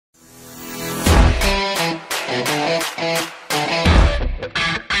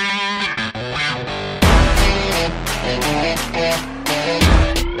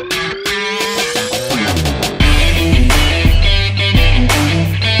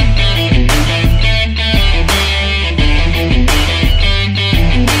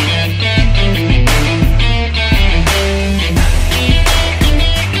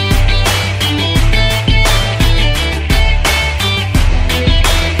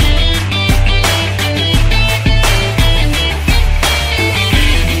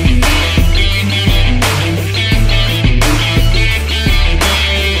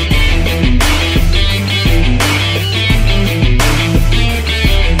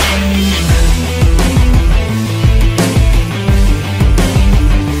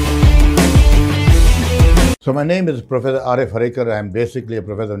So my name is Professor Arif Herekar. I am basically a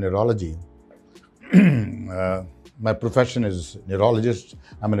professor of neurology. My profession is neurologist.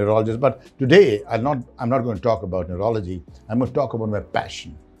 I'm a neurologist, but today I'm not going to talk about neurology. I'm going to talk about my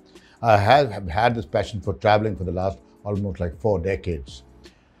passion. I have had this passion for traveling for the last almost like 4 decades.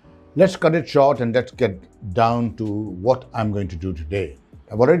 Let's cut it short and let's get down to what I'm going to do today.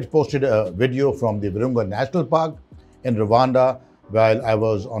 I've already posted a video from the Virunga National Park in Rwanda while I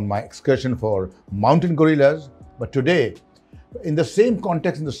was on my excursion for mountain gorillas. But today, in the same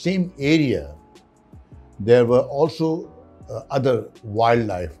context, in the same area, there were also other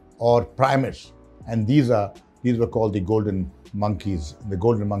wildlife or primates, and these were called the golden monkeys. The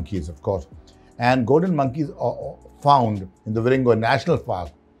golden monkeys, of course, and golden monkeys are found in the Virunga National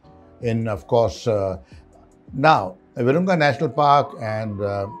Park. Of course, now Virunga National Park and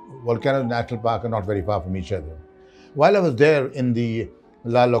Volcano National Park are not very far from each other. While I was there in the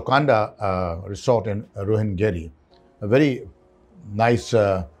La Locanda resort in Ruhengeri, a very nice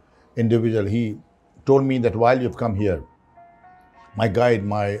individual, he told me that while you've come here, my guide,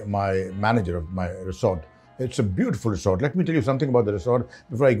 my manager of my resort, it's a beautiful resort. Let me tell you something about the resort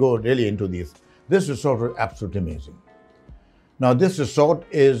before I go really into these. This resort was absolutely amazing. Now, this resort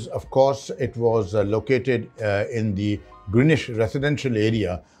is, of course, it was located in the greenish residential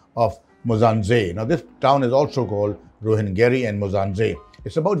area of Mozanze. Now, this town is also called Ruhengeri and Mozanze.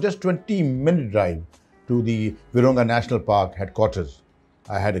 It's about just 20-minute drive to the Virunga National Park headquarters.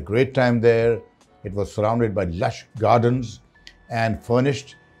 I had a great time there. It was surrounded by lush gardens and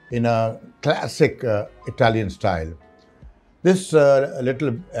furnished in a classic Italian style. This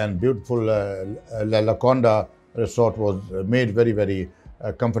little and beautiful La Locanda resort was made very, very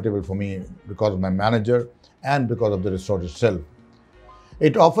comfortable for me because of my manager and because of the resort itself.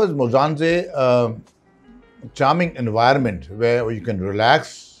 It offers Mozanze a charming environment where you can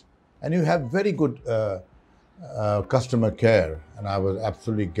relax and you have very good customer care, and I was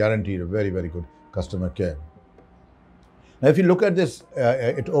absolutely guaranteed a very, very good customer care. Now, if you look at this,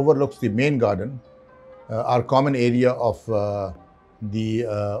 it overlooks the main garden, our common area of the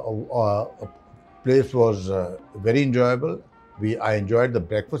place was very enjoyable. I enjoyed the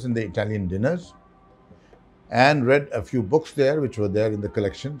breakfast and the Italian dinners and read a few books there, which were there in the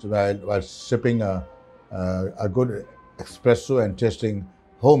collections while sipping a good espresso and tasting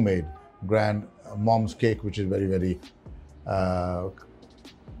homemade grand mom's cake, which is very, very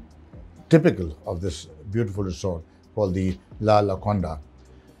typical of this beautiful resort called the La Locanda.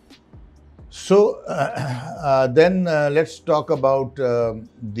 So then let's talk about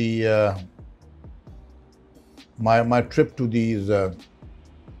my trip to these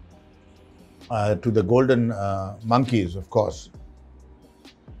to the golden monkeys, of course.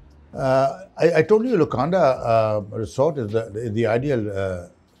 I told you Locanda resort is the ideal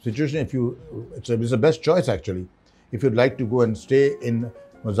situation. It's the best choice actually. If you'd like to go and stay in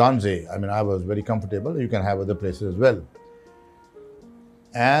Mozanze, I mean, I was very comfortable. You can have other places as well.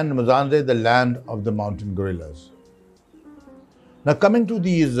 And Mozanze, the land of the mountain gorillas. Now, coming to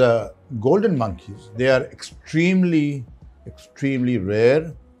these golden monkeys, they are extremely, extremely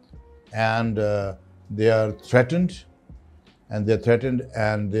rare, and they are threatened, and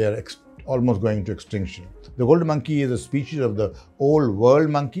they are almost going into extinction. The golden monkey is a species of the old world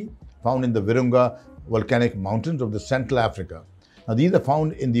monkey found in the Virunga volcanic mountains of the Central Africa. Now, these are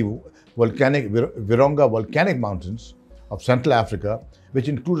found in the Virunga volcanic mountains of Central Africa, which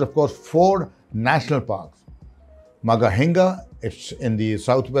includes, of course, 4 national parks. Magahinga, it's in the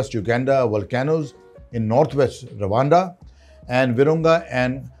southwest Uganda volcanoes in northwest Rwanda, and Virunga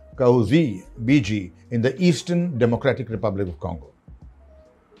and Kahuzi Biji in the Eastern Democratic Republic of Congo.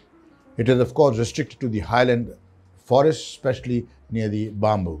 It is, of course, restricted to the highland forests, especially near the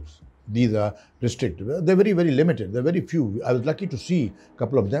bamboos. These are restricted. They're very, very limited. They're very few. I was lucky to see a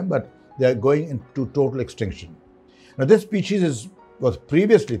couple of them, but they're going into total extinction. Now, this species was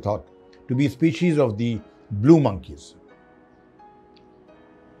previously thought to be a species of the blue monkeys.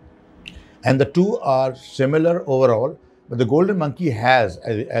 And the two are similar overall, but the golden monkey has,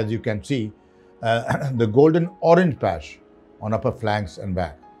 as you can see, the golden orange patch on upper flanks and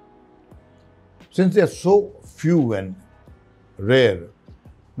back. Since they are so few and rare,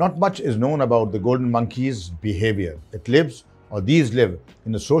 not much is known about the golden monkey's behavior. These live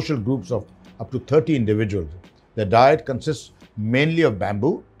in the social groups of up to 30 individuals. Their diet consists mainly of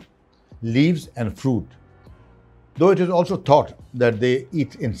bamboo, leaves and fruit, though it is also thought that they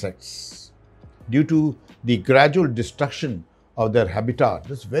eat insects. Due to the gradual destruction of their habitat,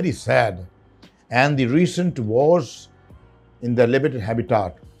 this is very sad, and the recent wars in their limited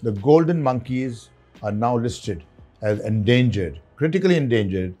habitat, the golden monkeys are now listed as endangered, critically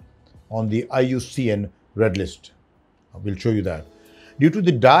endangered, on the IUCN red list. We'll show you that. Due to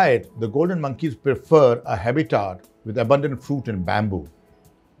the diet, the golden monkeys prefer a habitat with abundant fruit and bamboo.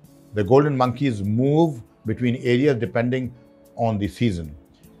 The golden monkeys move between areas depending on the season.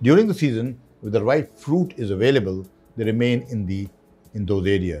 During the season, if the right fruit is available, they remain in those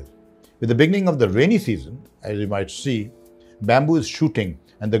areas. With the beginning of the rainy season, as you might see, bamboo is shooting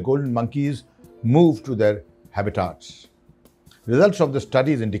and the golden monkeys move to their habitats. Results of the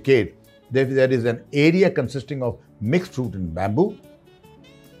studies indicate that if there is an area consisting of mixed fruit and bamboo,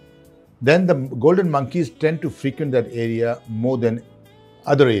 then the golden monkeys tend to frequent that area more than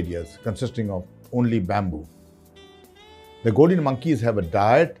other areas consisting of only bamboo. The golden monkeys have a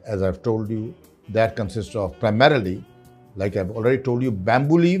diet, as I've told you, that consists of primarily, like I've already told you,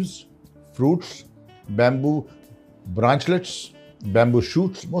 bamboo leaves, fruits, bamboo branchlets, bamboo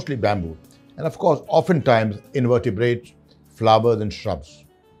shoots, mostly bamboo, and of course, oftentimes invertebrates, flowers and shrubs.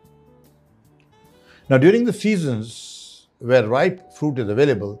 Now, during the seasons where ripe fruit is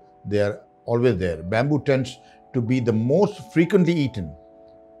available, they are always there. Bamboo tends to be the most frequently eaten.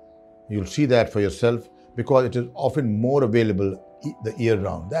 You'll see that for yourself because it is often more available the year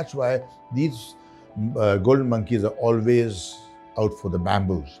round. That's why these golden monkeys are always out for the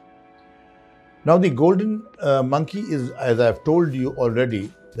bamboos. Now, the golden monkey is, as I've told you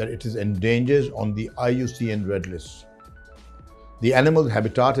already, that it is endangered on the IUCN red list. The animal's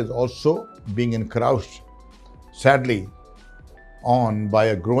habitat is also being encroached, sadly, on by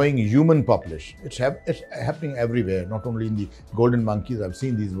a growing human population. It's happening everywhere, not only in the golden monkeys. I've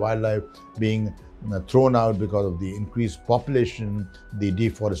seen these wildlife being thrown out because of the increased population, the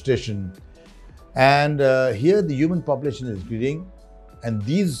deforestation. And here the human population is increasing, and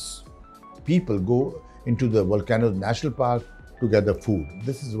these people go into the Volcanoes National Park to gather food.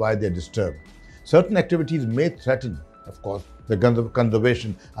 This is why they're disturbed. Certain activities may threaten, of course, the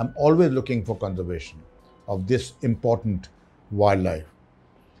conservation. I'm always looking for conservation of this important wildlife.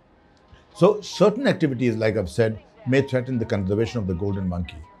 So certain activities, like I've said, may threaten the conservation of the golden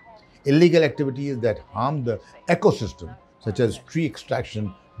monkey. Illegal activities that harm the ecosystem, such as tree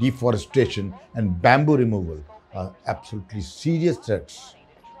extraction, deforestation, and bamboo removal, are absolutely serious threats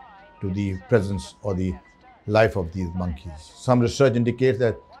to the presence or the life of these monkeys. Some research indicates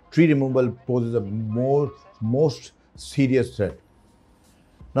that tree removal poses a most serious threat.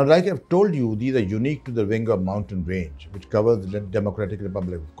 Now, like I've told you, these are unique to the Virunga mountain range, which covers the Democratic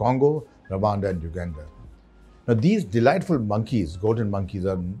Republic of Congo, Rwanda, and Uganda. Now, these delightful monkeys, golden monkeys,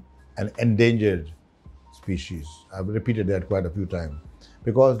 are an endangered species. I've repeated that quite a few times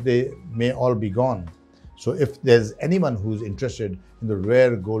because they may all be gone. So if there's anyone who's interested in the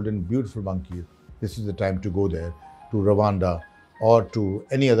rare, golden, beautiful monkeys, this is the time to go there, to Rwanda or to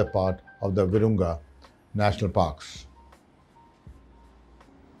any other part of the Virunga National Parks.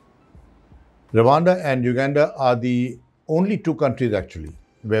 Rwanda and Uganda are the only two countries actually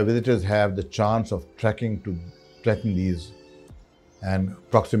where visitors have the chance of tracking these and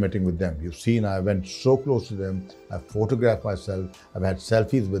approximating with them. You've seen I went so close to them, I photographed myself, I've had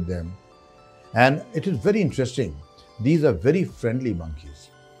selfies with them. And it is very interesting. These are very friendly monkeys.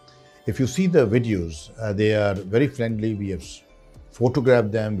 If you see the videos, they are very friendly. We have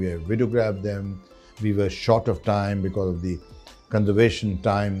photographed them, we have videographed them. We were short of time because of the conservation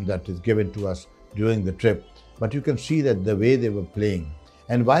time that is given to us during the trip. But you can see that the way they were playing.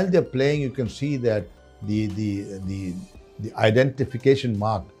 And while they're playing, you can see that the identification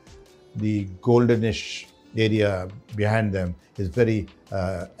mark, the goldenish area behind them is very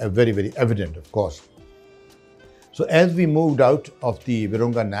evident, of course. So as we moved out of the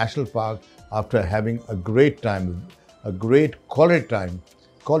Virunga National Park after having a great time, a great quality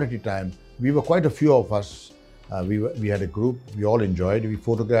time, we were quite a few of us. We had a group, we all enjoyed, we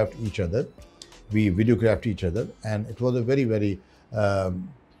photographed each other, we videographed each other, and it was a very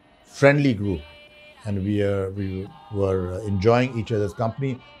friendly group. And we were enjoying each other's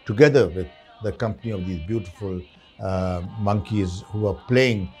company together with the company of these beautiful monkeys who were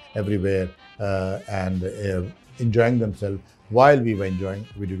playing everywhere and enjoying themselves while we were enjoying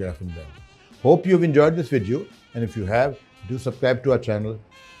videographing them. Hope you've enjoyed this video, and if you have, do subscribe to our channel,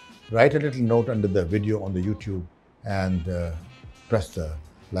 write a little note under the video on the YouTube, and press the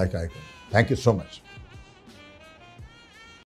like icon. Thank you so much.